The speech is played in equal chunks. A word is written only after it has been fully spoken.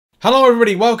Hello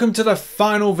everybody, welcome to the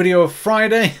final video of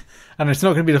Friday. And it's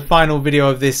not going to be the final video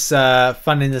of this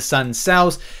Fun in the Sun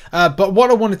sales. But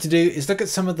what I wanted to do is look at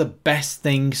some of the best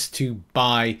things to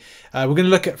buy. We're going to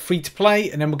look at free to play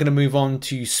and then we're going to move on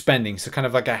to spending. So kind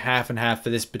of like a half and half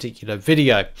for this particular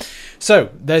video.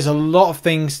 So there's a lot of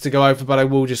things to go over, but I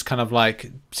will just kind of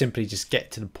like simply just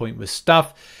get to the point with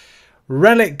stuff.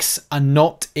 Relics are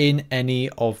not in any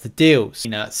of the deals.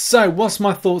 So what's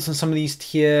my thoughts on some of these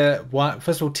tier one?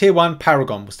 First of all, tier one,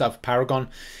 Paragon. We'll start with Paragon.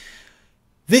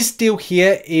 This deal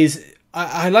here is,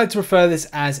 I like to refer this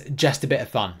as just a bit of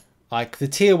fun. Like the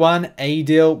tier 1 A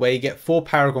deal where you get 4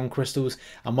 Paragon Crystals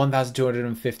and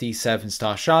 1,257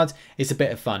 Star Shards. It's a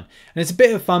bit of fun. And it's a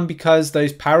bit of fun because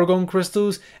those Paragon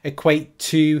Crystals equate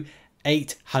to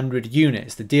 800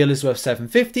 units. The deal is worth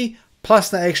 750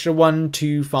 plus the extra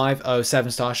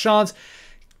 1,257 Star Shards.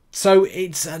 So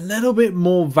it's a little bit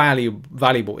more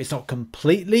valuable. It's not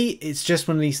completely. It's just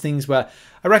one of these things where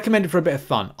I recommend it for a bit of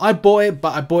fun. I bought it,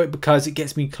 but I bought it because it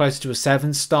gets me closer to a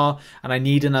 7-star, and I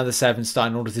need another 7-star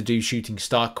in order to do Shooting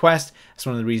Star Quest. That's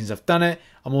one of the reasons I've done it.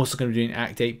 I'm also going to be doing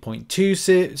Act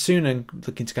 8.2 soon and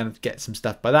looking to kind of get some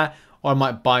stuff by that. Or I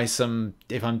might buy some,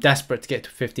 if I'm desperate to get to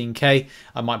 15k,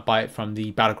 I might buy it from the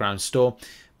Battleground store.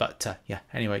 But yeah,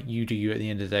 anyway, you do you at the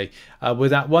end of the day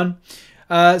with that one.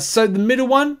 So the middle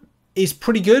one is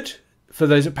pretty good for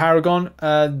those at Paragon.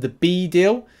 The B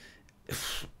deal,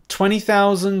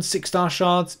 20,000 6-star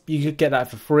shards. You could get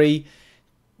that for free.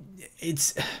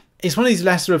 It's one of these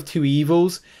lesser of two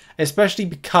evils, especially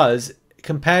because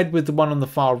compared with the one on the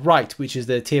far right, which is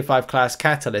the tier 5 class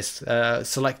catalyst,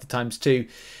 selected ×2,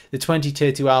 the 20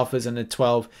 tier 2 alphas and the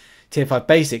 12 tier 5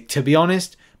 basic. To be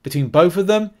honest, between both of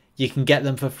them, you can get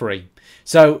them for free.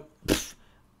 So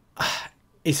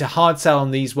it's a hard sell on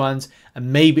these ones,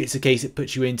 and maybe it's a case it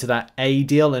puts you into that A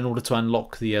deal in order to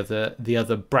unlock the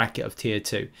other bracket of tier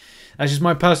 2. That's just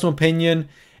my personal opinion.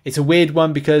 It's a weird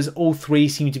one because all three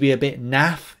seem to be a bit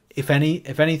naff, if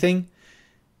anything.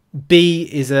 B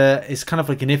is kind of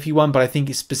like an iffy one, but I think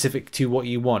it's specific to what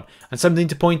you want. And something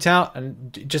to point out,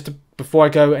 and before I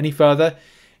go any further,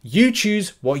 you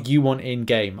choose what you want in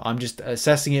game. I'm just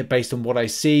assessing it based on what I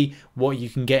see, what you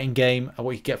can get in game, and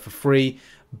what you get for free.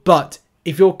 But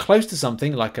if you're close to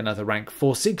something like another rank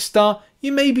 4 6-star,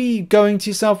 you may be going to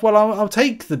yourself, well, I'll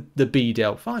take the B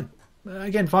deal. Fine.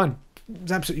 Again, fine.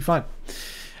 It's absolutely fine.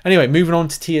 Anyway, moving on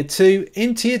to tier 2.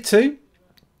 In tier 2,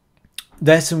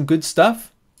 there's some good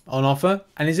stuff on offer,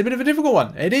 and it's a bit of a difficult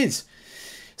one. It is.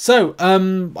 So,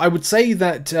 I would say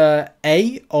that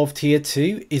A of tier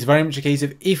 2 is very much a case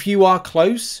of if you are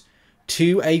close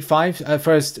to a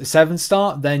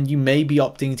 7-star, then you may be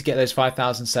opting to get those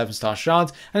 5,000 7-star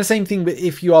shards. And the same thing, but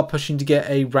if you are pushing to get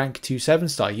a rank 2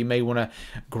 7-star, you may want to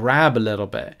grab a little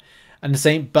bit. And the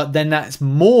same, but then that's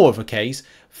more of a case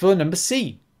for number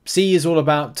C. C is all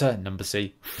about number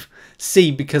C. C,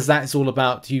 because that's all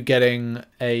about you getting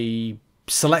a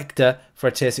selector for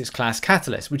a tier 6 class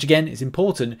catalyst, which again is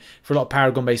important for a lot of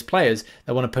Paragon based players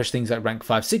that want to push things like rank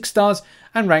 5 6 stars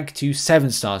and rank 2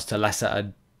 7 stars to lesser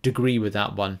a degree with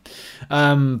that one.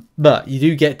 But you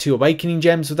do get 2 awakening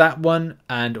gems with that one,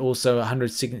 and also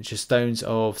 100 signature stones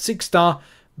of 6-star.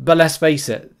 But let's face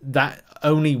it, that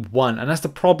only one, and that's the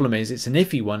problem, is it's an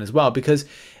iffy one as well, because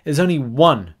there's only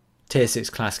one tier 6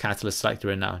 class catalyst selector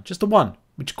in now, just the one,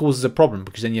 which causes a problem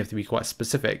because then you have to be quite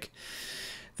specific.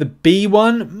 The B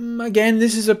one, again,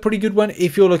 this is a pretty good one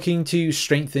if you're looking to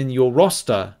strengthen your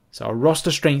roster. So a roster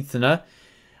strengthener,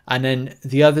 and then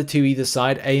the other two either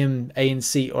side, A and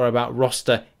C, are about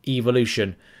roster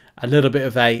evolution. A little bit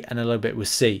of A and a little bit with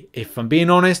C. If I'm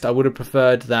being honest, I would have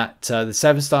preferred that the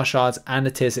 7-star shards and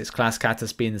the tier 6 class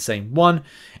catalyst be in the same one.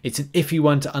 It's an iffy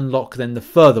one to unlock than the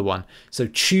further one. So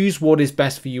choose what is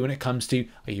best for you when it comes to,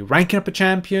 are you ranking up a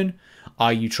champion?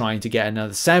 Are you trying to get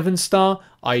another 7-star?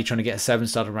 Are you trying to get a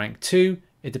 7-star to rank 2?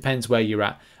 It depends where you're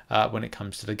at when it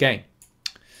comes to the game.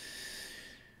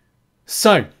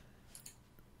 So,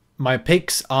 my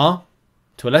picks are,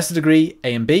 to a lesser degree,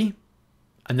 A and B.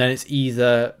 And then it's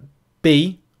either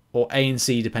B or A and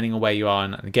C, depending on where you are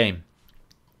in the game.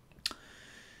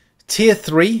 Tier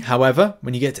 3, however,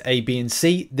 when you get to A, B, and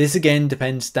C, this again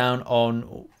depends down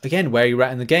on, again, where you're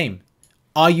at in the game.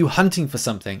 Are you hunting for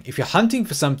something? If you're hunting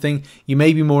for something, you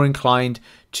may be more inclined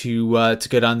to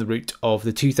go down the route of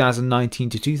the 2019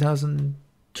 to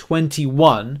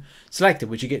 2021 selector,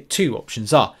 which you get 2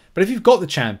 options are. But if you've got the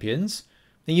champions,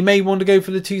 then you may want to go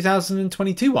for the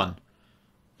 2022 one.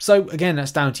 So again,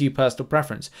 that's down to your personal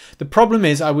preference. The problem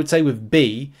is, I would say with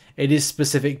B, it is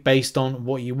specific based on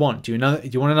what you want. Do you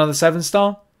want another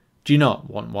 7-star? Do you not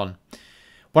want one?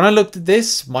 When I looked at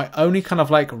this, my only kind of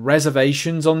like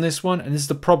reservations on this one, and this is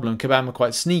the problem, Kabam are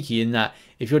quite sneaky in that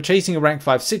if you're chasing a rank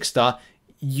 5 6-star,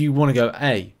 you want to go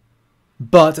A.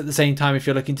 But at the same time, if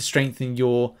you're looking to strengthen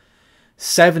your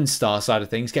 7-star side of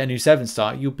things, get a new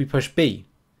 7-star, you'll be pushed B.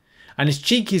 And it's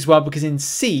cheeky as well because in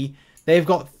C, they've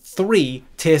got 3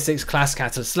 tier 6 class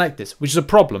catalyst selectors, which is a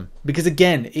problem because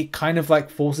again, it kind of like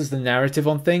forces the narrative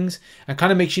on things and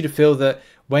kind of makes you to feel that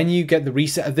when you get the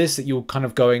reset of this, that you're kind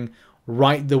of going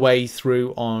right the way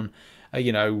through on,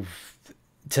 you know,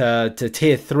 to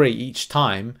tier 3 each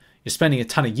time. You're spending a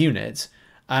ton of units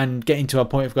and getting to a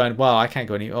point of going, well, I can't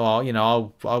go any, or, you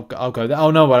know, I'll go there.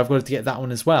 Oh no, well, I've got to get that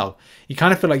one as well. You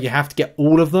kind of feel like you have to get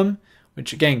all of them,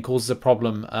 which again causes a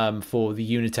problem for the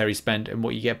unitary spend and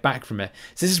what you get back from it.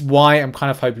 So this is why I'm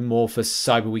kind of hoping more for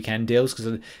Cyber Weekend deals,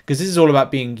 because this is all about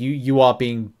being, you are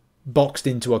being boxed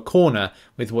into a corner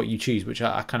with what you choose, which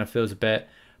I kind of feels a bit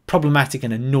problematic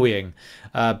and annoying.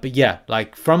 But yeah,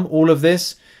 like from all of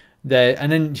this, there,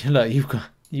 and then look, you've got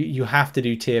you have to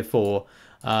do tier 4.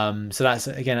 So that's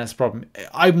a problem.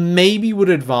 I maybe would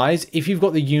advise, if you've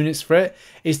got the units for it,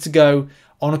 is to go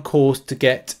on a course to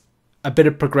get a bit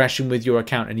of progression with your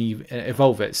account and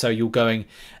evolve it. So you're going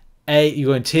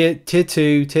tier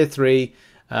 2, tier 3,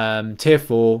 tier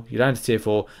 4, you're down to tier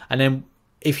 4, and then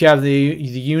if you have the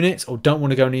units or don't want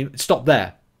to go any, stop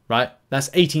there, right? That's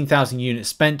 18,000 units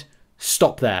spent,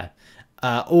 stop there.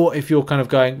 Or if you're kind of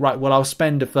going, right, well, I'll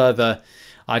spend a further,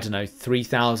 I don't know,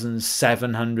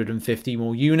 3,750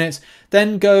 more units,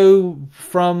 then go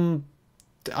from,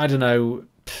 I don't know,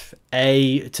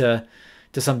 A to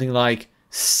something like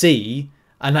C,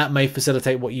 and that may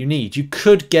facilitate what you need. You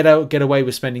could get away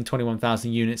with spending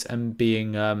 21,000 units and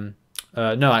being no,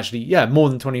 actually, yeah, more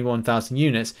than 21,000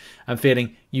 units and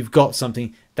feeling you've got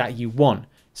something that you want.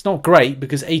 It's not great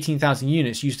because 18,000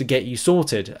 units used to get you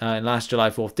sorted in last July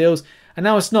 4th deals, and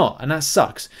now it's not, and that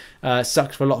sucks.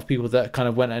 Sucks for a lot of people that kind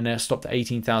of went and stopped at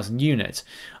 18,000 units.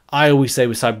 I always say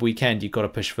with Cyber Weekend, you've got to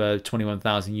push for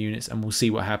 21,000 units, and we'll see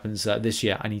what happens this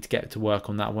year. I need to get to work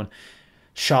on that one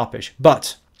sharpish.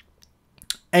 But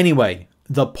anyway,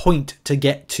 the point to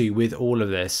get to with all of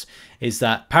this is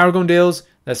that Paragon Deals,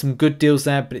 there's some good deals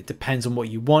there, but it depends on what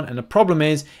you want. And the problem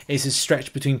is it's a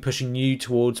stretch between pushing you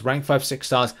towards rank 5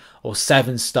 6-stars or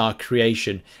 7-star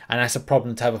creation, and that's a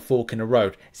problem to have a fork in the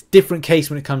road. It's a different case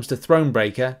when it comes to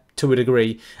Thronebreaker to a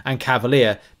degree and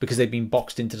Cavalier because they've been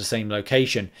boxed into the same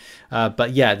location.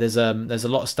 But yeah, there's a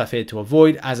lot of stuff here to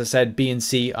avoid. As I said, B and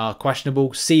C are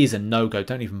questionable. C is a no-go.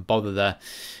 Don't even bother there.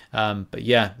 But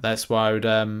yeah, that's where I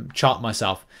would chart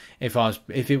myself. If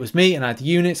it was me and I had the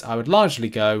units, I would largely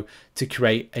go to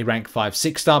create a rank 5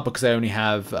 6-star because I only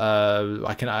have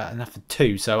enough for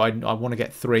 2, so I want to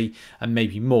get 3 and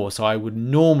maybe more. So I would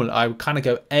kind of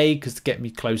go A because to get me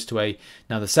close to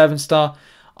another 7-star.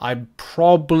 I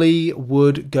probably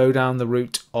would go down the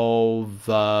route of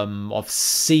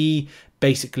C,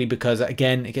 basically because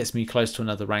again it gets me close to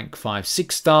another rank 5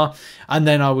 6-star, and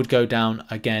then I would go down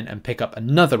again and pick up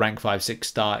another rank 5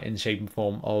 6-star in the shape and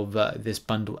form of this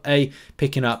bundle A,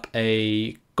 picking up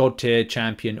a god tier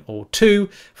champion or 2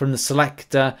 from the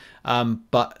selector.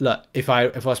 But look, if I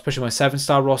was pushing my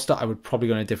 7-star roster, I would probably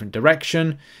go in a different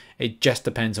direction. It just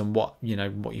depends on what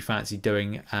you fancy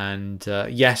doing, and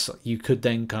yes, you could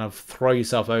then kind of throw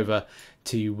yourself over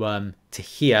to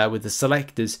here with the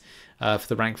selectors for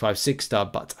the rank 5 6-star,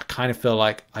 but I kind of feel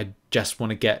like I just want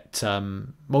to get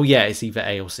well, yeah, it's either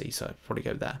A or C, so I'd probably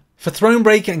go there. For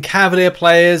Thronebreaker and Cavalier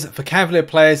players,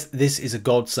 this is a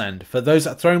godsend. For those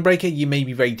at Thronebreaker, you may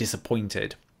be very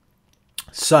disappointed.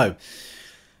 So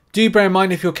do bear in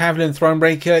mind, if you're Cavalier and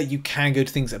Thronebreaker, you can go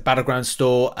to things like Battleground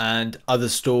Store and other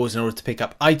stores in order to pick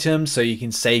up items, so you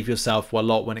can save yourself a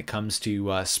lot when it comes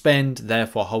to spend,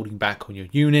 therefore holding back on your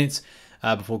units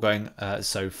before going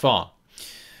so far.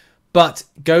 But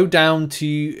go down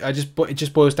to, it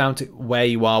just boils down to where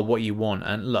you are, what you want.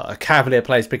 And look, a Cavalier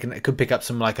player could pick up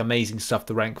some like amazing stuff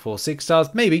to rank 4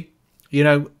 6-stars, maybe.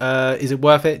 Is it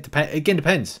worth it? Again,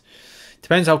 depends.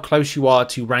 Depends how close you are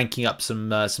to ranking up some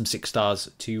 6-stars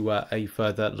to a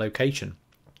further location.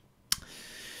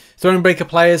 Thronebreaker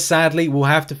players, sadly, will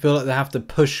have to feel that they have to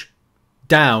push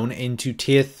down into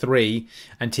tier 3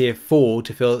 and tier 4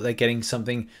 to feel that they're getting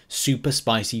something super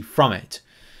spicy from it.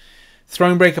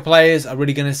 Thronebreaker players are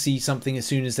really going to see something as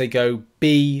soon as they go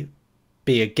B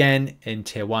again in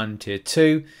tier 1, tier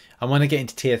 2. And when they get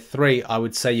into tier 3, I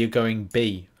would say you're going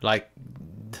B, like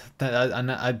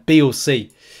B or C.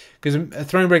 Because a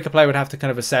Thronebreaker player would have to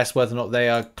kind of assess whether or not they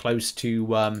are close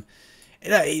to...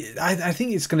 I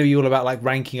think it's going to be all about like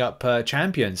ranking up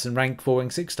champions and rank 4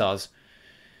 and 6-stars.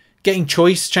 Getting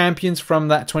choice champions from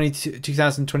that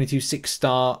 2022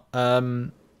 6-star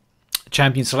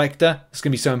champion selector is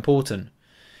going to be so important.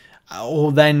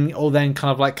 Or then kind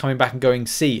of like coming back and going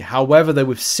C. However, though,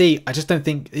 with C, I just don't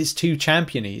think it's too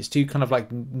championy. It's too kind of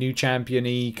like new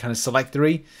championy, kind of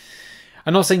selectory.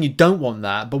 I'm not saying you don't want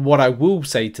that, but what I will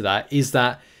say to that is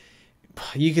that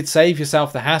you could save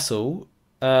yourself the hassle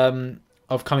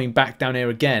of coming back down here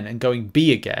again and going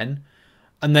B again,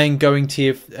 and then going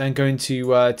to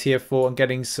tier 4 and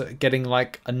getting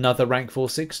like another rank 4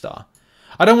 6-star.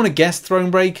 I don't want to guess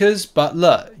Thronebreakers, but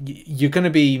look, you're going to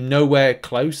be nowhere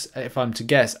close, if I'm to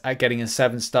guess, at getting a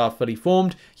 7-star fully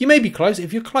formed. You may be close.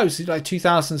 If you're close, like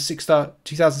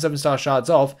 2007 Star Shards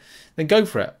off, then go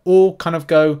for it. Or kind of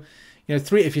go, you know,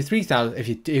 if you're 3,000,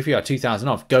 if you are 2,000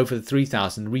 off, go for the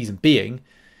 3,000. The reason being,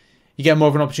 you get more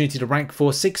of an opportunity to rank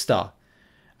 4 6-star,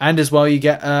 and as well you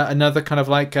get another kind of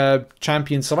like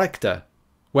champion selector.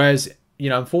 Whereas, you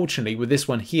know, unfortunately with this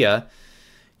one here,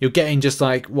 you're getting just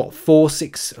like, what, 4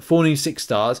 new 6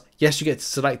 stars. Yes, you get to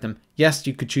select them. Yes,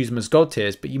 you could choose them as god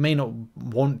tiers, but you may not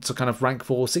want to kind of rank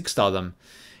 4 6-star them.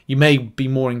 You may be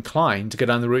more inclined to go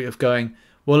down the route of going,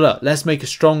 well, look, let's make a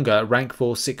stronger rank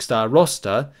 4 6-star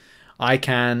roster. You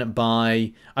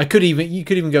could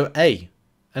even go A,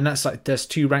 and there's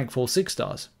 2 rank 4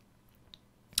 6-stars.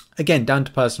 Again, down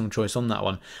to personal choice on that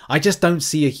one. I just don't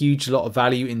see a huge lot of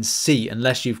value in C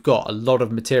unless you've got a lot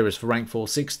of materials for rank 4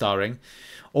 6-starring.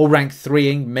 Or rank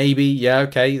 3ing, maybe. Yeah,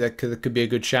 okay, that could be a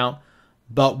good shout.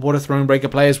 But what do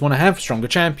Thronebreaker players want to have? Stronger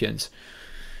champions.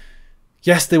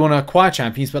 Yes, they want to acquire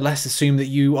champions, but let's assume that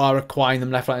you are acquiring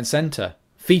them left, right, and centre.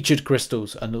 Featured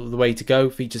crystals are the way to go.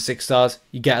 Featured 6 stars.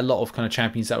 You get a lot of kind of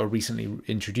champions that were recently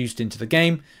introduced into the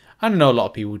game. I know a lot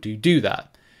of people do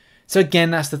that. So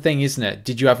again, that's the thing, isn't it?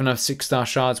 Did you have enough 6-star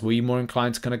shards? Were you more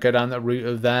inclined to kind of go down that route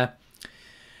of there?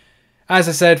 As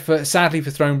I said, sadly for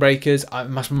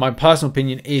Thronebreakers, my personal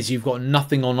opinion is you've got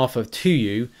nothing on offer to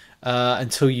you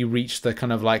until you reach the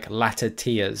kind of like latter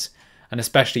tiers. And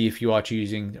especially if you are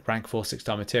choosing rank 4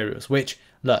 6-star materials. Which,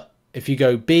 look, if you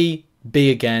go B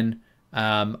again,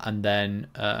 and then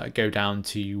go down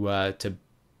to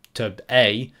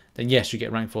A, then yes, you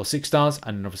get rank 4 6 stars,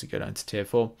 and then obviously go down to tier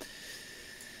 4.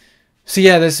 So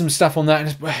yeah, there's some stuff on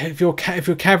that. If you're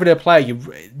a Cavalier player,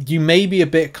 you may be a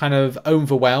bit kind of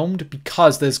overwhelmed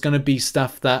because there's going to be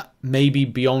stuff that may be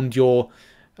beyond your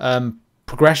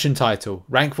progression title.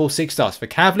 Rank 4 6 stars for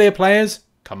Cavalier players.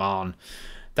 Come on,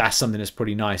 that's something that's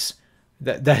pretty nice.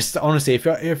 That's honestly, if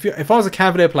I was a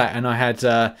Cavalier player and I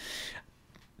had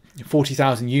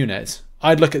 40,000 units,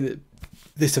 I'd look at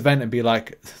this event and be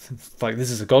like this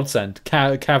is a godsend.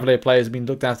 Cavalier players have been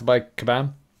looked after by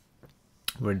Kabam.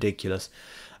 Ridiculous.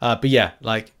 But yeah,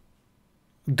 like,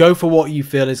 go for what you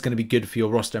feel is going to be good for your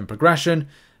roster and progression.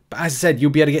 But as I said, you'll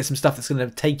be able to get some stuff that's going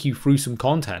to take you through some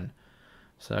content.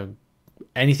 So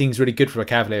anything's really good for a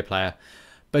Cavalier player.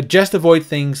 But just avoid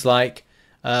things like,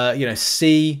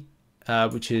 C,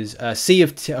 which is C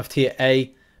of tier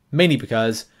A, mainly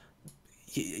because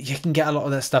you can get a lot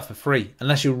of that stuff for free,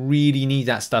 unless you really need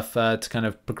that stuff to kind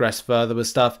of progress further with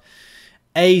stuff.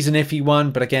 A is an iffy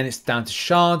one, but again, it's down to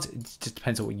shards. It just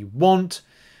depends on what you want.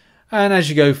 And as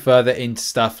you go further into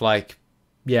stuff like,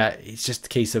 yeah, it's just a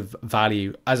case of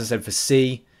value. As I said, for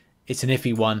C, it's an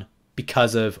iffy one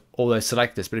because of all those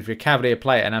selectors. But if you're a Cavalier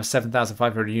player and have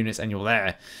 7,500 units and you're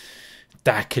there,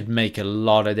 that could make a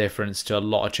lot of difference to a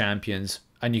lot of champions.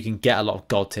 And you can get a lot of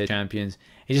god tier champions.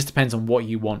 It just depends on what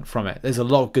you want from it. There's a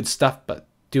lot of good stuff, but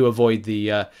do avoid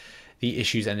the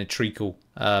issues and the treacle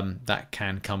that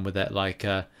can come with it. Like,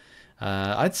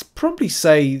 I'd probably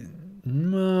say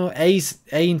A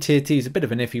in tier 2 is a bit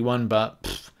of an iffy one,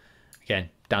 but again,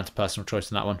 down to personal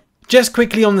choice on that one. Just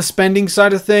quickly on the spending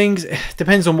side of things,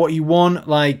 depends on what you want.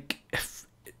 Like,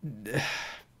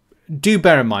 do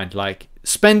bear in mind, like,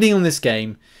 spending on this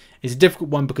game is a difficult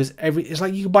one because it's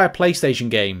like you can buy a PlayStation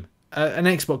game, an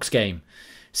Xbox game,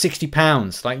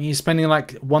 £60. Like, you're spending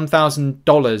like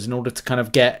 $1,000 in order to kind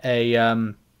of get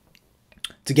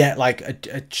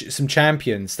some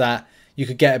champions that you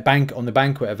could get on the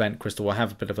banquet event. Crystal will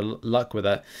have a bit of a luck with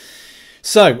it.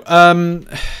 So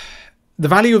the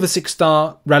value of a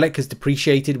 6-star relic has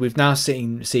depreciated. We've now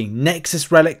seeing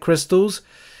Nexus relic crystals.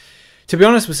 To be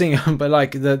honest, we're seeing, but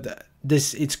like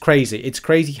it's crazy. It's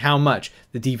crazy how much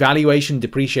the devaluation,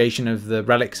 depreciation of the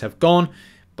relics have gone.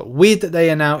 But weird that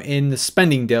they are now in the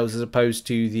spending deals as opposed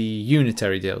to the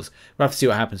unitary deals. We'll have to see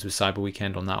what happens with Cyber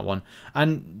Weekend on that one.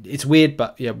 And it's weird,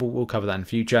 but yeah, we'll cover that in the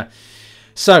future.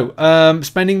 So,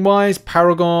 spending wise,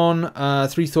 Paragon,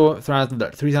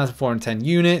 3,410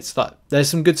 units. Like, there's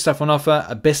some good stuff on offer.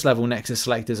 Abyss level Nexus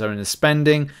selectors are in the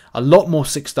spending. A lot more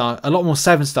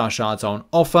 7-star shards are on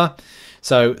offer.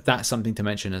 So that's something to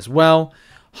mention as well.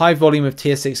 High volume of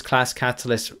tier 6 class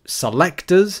catalyst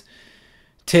selectors.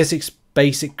 Tier 6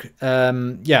 basic,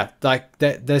 yeah, like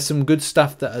there's some good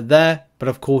stuff that are there, but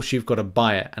of course you've got to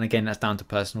buy it. And again, that's down to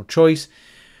personal choice.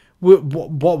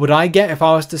 What would I get if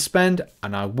I was to spend?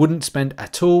 And I wouldn't spend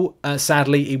at all.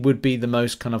 Sadly, it would be the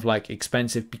most kind of like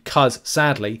expensive, because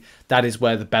sadly, that is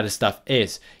where the better stuff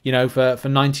is. You know, for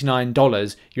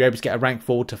 $99, you're able to get a rank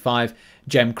 4 to 5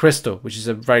 gem crystal, which is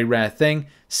a very rare thing.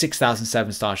 6,000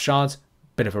 7-star shards,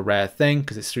 bit of a rare thing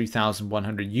because it's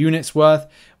 3,100 units worth,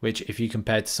 which if you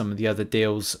compare to some of the other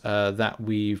deals that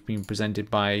we've been presented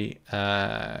by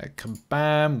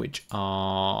Kabam, which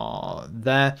are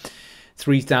there.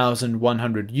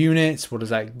 3,100 units. What does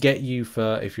that get you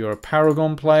for if you're a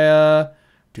Paragon player?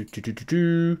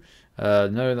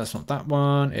 No, that's not that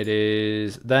one. It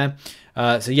is there.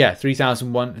 So yeah,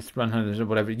 3,100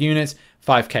 whatever units,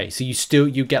 5k. So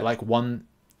you get like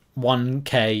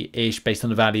 1k ish based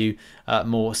on the value,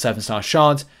 more 7-star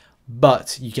shards,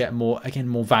 but you get more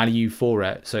value for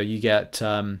it. So you get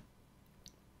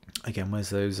again, where's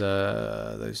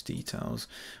those details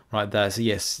right there? So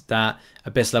yes, that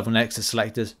Abyss level Nexus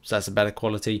selectors, so that's a better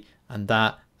quality, and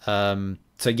that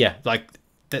so yeah, like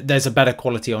there's a better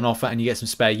quality on offer, and you get some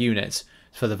spare units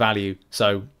for the value.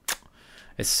 So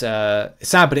it's sad,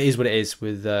 but it is what it is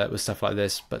with stuff like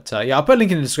this. But yeah, I'll put a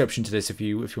link in the description to this if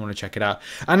you want to check it out.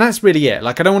 And that's really it.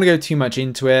 Like, I don't want to go too much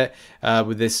into it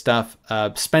with this stuff.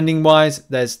 Spending wise,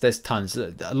 there's tons.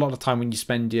 A lot of time when you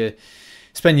spend your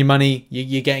money,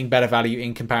 you're getting better value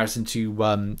in comparison to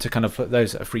kind of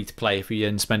those that are free to play if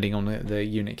you're spending on the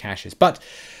unit caches. But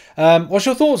what's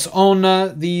your thoughts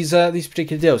on these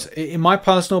particular deals? In my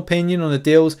personal opinion on the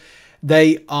deals,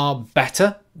 they are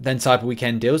better than Cyber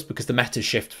Weekend deals because the meta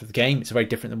shift for the game. It's very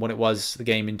different than what it was the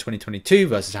game in 2022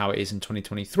 versus how it is in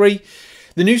 2023.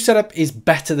 The new setup is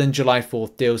better than July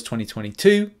 4th deals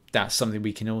 2022. That's something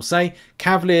we can all say.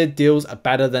 Cavalier deals are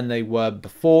better than they were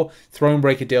before.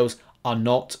 Thronebreaker deals are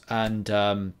not, and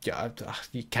yeah,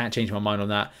 you can't change my mind on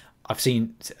that. I've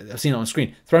seen it on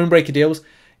screen. Thronebreaker deals,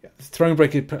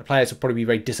 Thronebreaker players will probably be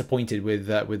very disappointed with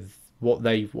what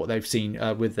they've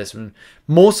seen with this one,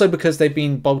 more so because they've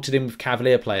been bolted in with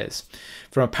Cavalier players.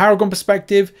 From a Paragon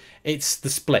perspective, it's the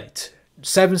split: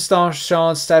 7-star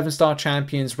shards, 7-star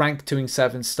champions, rank 2ing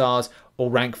 7 stars,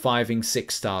 or rank 5ing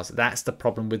 6 stars. That's the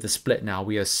problem with the split now.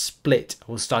 We are split.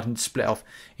 We're starting to split off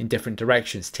in different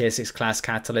directions. Tier 6 class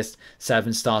catalyst,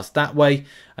 7 stars that way,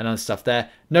 and other stuff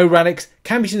there. No relics.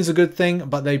 Cambition is a good thing,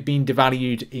 but they've been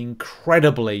devalued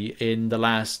incredibly in the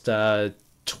last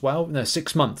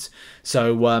 6 months.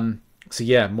 So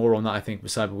yeah, more on that I think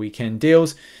with Cyber Weekend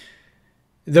deals.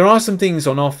 There are some things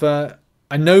on offer.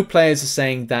 I know players are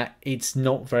saying that it's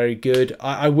not very good.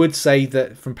 I would say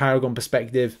that from Paragon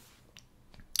perspective,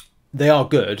 they are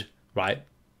good, right?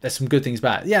 There's some good things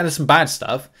bad. Yeah, there's some bad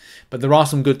stuff, but there are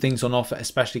some good things on offer,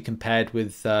 especially compared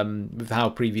with how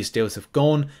previous deals have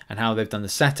gone and how they've done the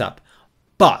setup.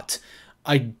 But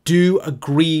I do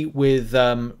agree with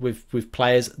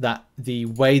players that the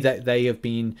way that they have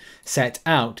been set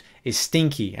out is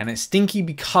stinky, and it's stinky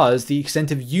because the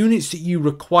extent of units that you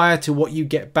require to what you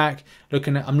get back.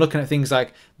 I'm looking at things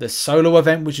like the solo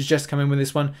event, which has just come in with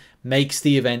this one, makes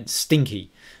the event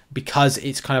stinky, because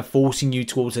it's kind of forcing you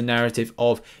towards a narrative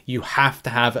of you have to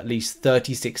have at least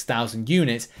 36,000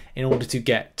 units in order to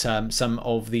get some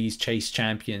of these chase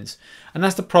champions. And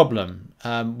that's the problem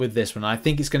with this one. I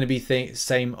think it's going to be the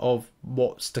same of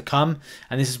what's to come.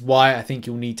 And this is why I think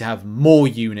you'll need to have more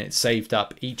units saved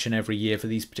up each and every year for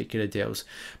these particular deals.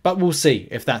 But we'll see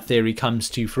if that theory comes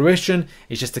to fruition.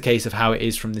 It's just a case of how it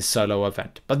is from this solo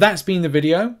event. But that's been the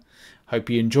video. Hope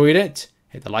you enjoyed it.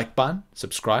 Hit the like button,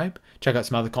 subscribe, check out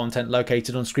some other content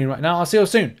located on screen right now. I'll see you all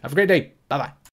soon. Have a great day. Bye-bye.